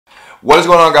What is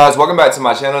going on, guys? Welcome back to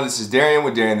my channel. This is Darian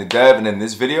with Darian the Dev, and in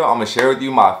this video I'm going to share with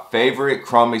you my favorite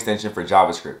Chrome extension for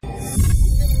JavaScript.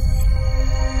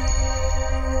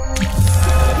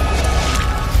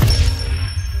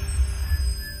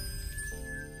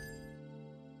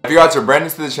 If you guys are brand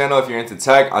new to the channel, if you're into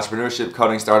tech, entrepreneurship,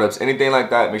 coding, startups, anything like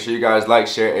that, make sure you guys like,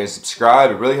 share, and subscribe.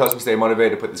 It really helps me stay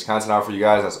motivated to put this content out for you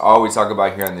guys. That's all we talk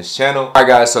about here on this channel. Alright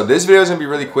guys, so this video is going to be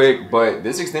really quick, but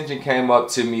this extension came up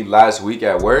to me last week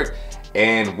at work.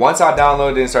 And once I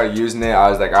downloaded it and started using it, I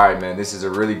was like, all right, man, this is a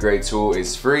really great tool.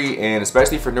 It's free, and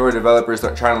especially for newer developers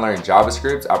that are trying to learn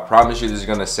JavaScript, I promise you this is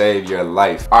going to save your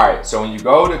life. All right, so when you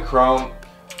go to Chrome,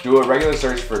 do a regular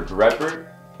search for Grepper,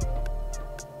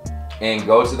 and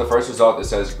go to the first result that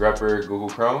says Grepper Google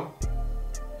Chrome.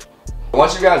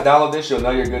 Once you guys download this, you'll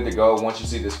know you're good to go. Once you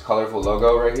see this colorful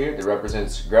logo right here that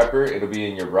represents Grepper, it'll be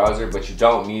in your browser, but you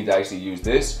don't need to actually use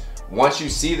this. Once you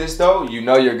see this though, you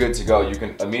know you're good to go. You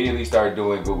can immediately start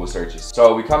doing Google searches.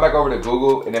 So we come back over to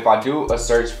Google, and if I do a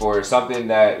search for something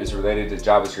that is related to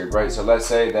JavaScript, right? So let's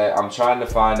say that I'm trying to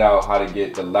find out how to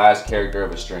get the last character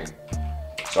of a string.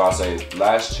 So I'll say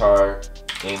last char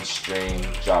in string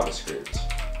JavaScript.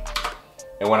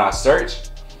 And when I search,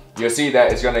 you'll see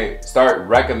that it's gonna start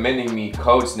recommending me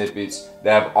code snippets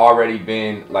that have already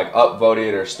been like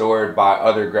upvoted or stored by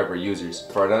other Grepper users.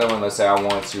 For another one, let's say I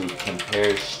want to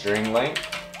compare string length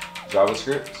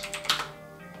JavaScript.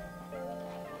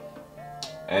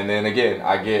 And then again,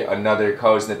 I get another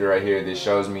code snippet right here that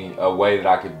shows me a way that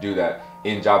I could do that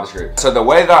in JavaScript. So the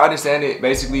way that I understand it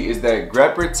basically is that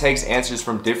Grepper takes answers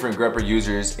from different Grepper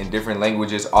users in different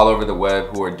languages all over the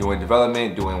web who are doing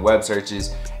development, doing web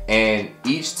searches, and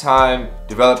each time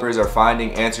developers are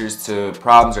finding answers to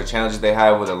problems or challenges they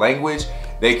have with a language,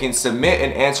 they can submit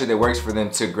an answer that works for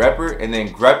them to Grepper, and then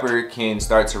Grepper can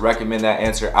start to recommend that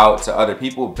answer out to other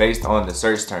people based on the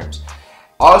search terms.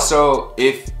 Also,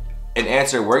 if an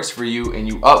answer works for you and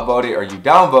you upvote it or you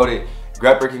downvote it,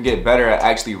 Grepper can get better at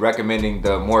actually recommending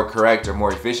the more correct or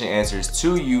more efficient answers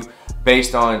to you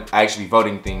based on actually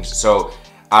voting things. So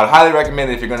I'd highly recommend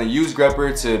that if you're going to use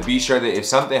Grepper, to be sure that if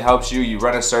something helps you, you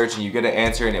run a search and you get an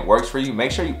answer and it works for you,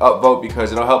 make sure you upvote,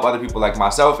 because it'll help other people like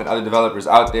myself and other developers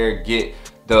out there get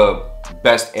the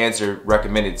best answer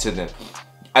recommended to them.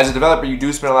 As a developer, you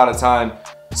do spend a lot of time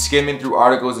skimming through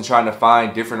articles and trying to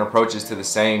find different approaches to the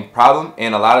same problem,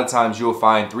 and a lot of times you'll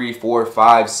find 3, 4,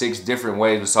 5, 6 different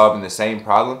ways of solving the same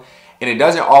problem, and it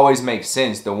doesn't always make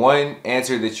sense. The one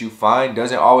answer that you find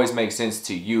doesn't always make sense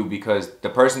to you, because the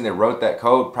person that wrote that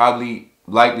code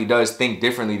likely does think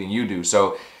differently than you do.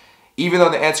 So even though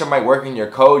the answer might work in your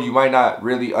code, you might not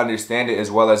really understand it as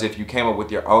well as if you came up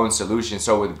with your own solution.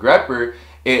 So with Grepper,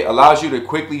 it allows you to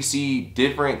quickly see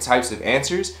different types of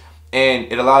answers,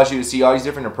 and it allows you to see all these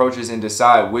different approaches and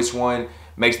decide which one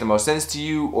makes the most sense to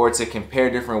you, or to compare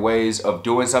different ways of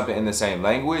doing something in the same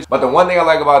language. But the one thing I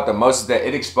like about it the most is that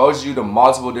it exposes you to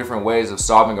multiple different ways of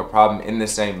solving a problem in the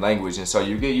same language. And so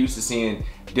you get used to seeing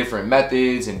different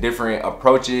methods and different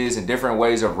approaches and different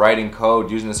ways of writing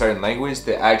code using a certain language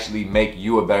that actually make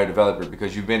you a better developer,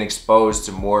 because you've been exposed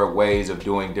to more ways of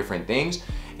doing different things.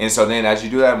 And so then as you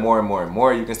do that more and more and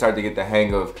more, you can start to get the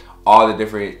hang of all the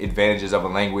different advantages of a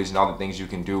language and all the things you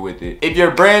can do with it. If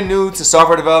you're brand new to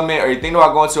software development, or you're thinking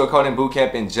about going to a coding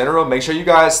bootcamp in general, make sure you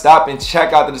guys stop and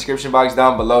check out the description box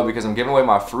down below, because I'm giving away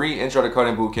my free intro to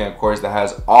coding bootcamp course that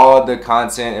has all the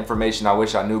content information I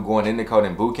wish I knew going into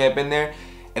coding bootcamp in there.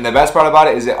 And the best part about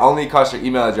it is it only costs your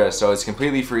email address, so it's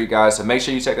completely free, guys. So make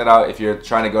sure you check that out if you're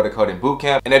trying to go to coding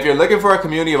bootcamp. And if you're looking for a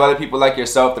community of other people like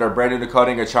yourself that are brand new to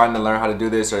coding or trying to learn how to do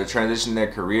this or transition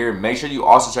their career, make sure you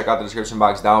also check out the description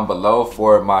box down below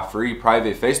for my free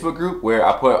private Facebook group, where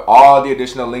I put all the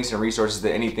additional links and resources to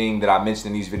anything that I mentioned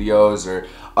in these videos or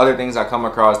other things I come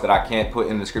across that I can't put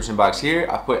in the description box here.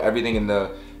 I put everything in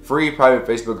the free private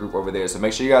Facebook group over there. So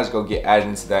make sure you guys go get added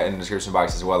into that in the description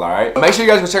box as well, all right? Make sure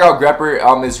you guys go check out Grepper.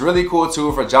 It's really cool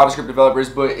tool for JavaScript developers,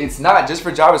 but it's not just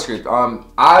for JavaScript.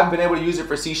 I've been able to use it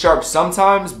for C#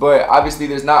 sometimes, but obviously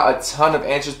there's not a ton of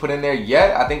answers put in there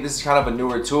yet. I think this is kind of a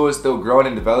newer tool. It's still growing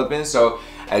and developing. So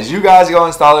as you guys go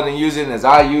install it and use it, and as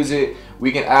I use it,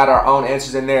 we can add our own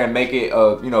answers in there and make it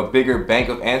a bigger bank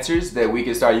of answers that we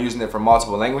can start using it for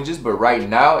multiple languages. But right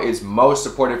now, it's most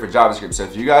supported for JavaScript. So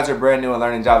if you guys are brand new and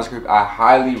learning JavaScript, I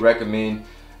highly recommend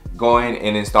going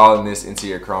and installing this into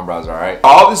your Chrome browser, all right?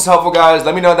 I hope this is helpful, guys.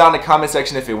 Let me know down in the comment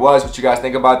section if it was, what you guys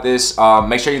think about this.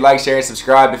 Make sure you like, share, and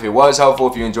subscribe if it was helpful,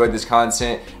 if you enjoyed this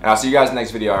content. And I'll see you guys in the next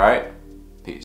video, all right?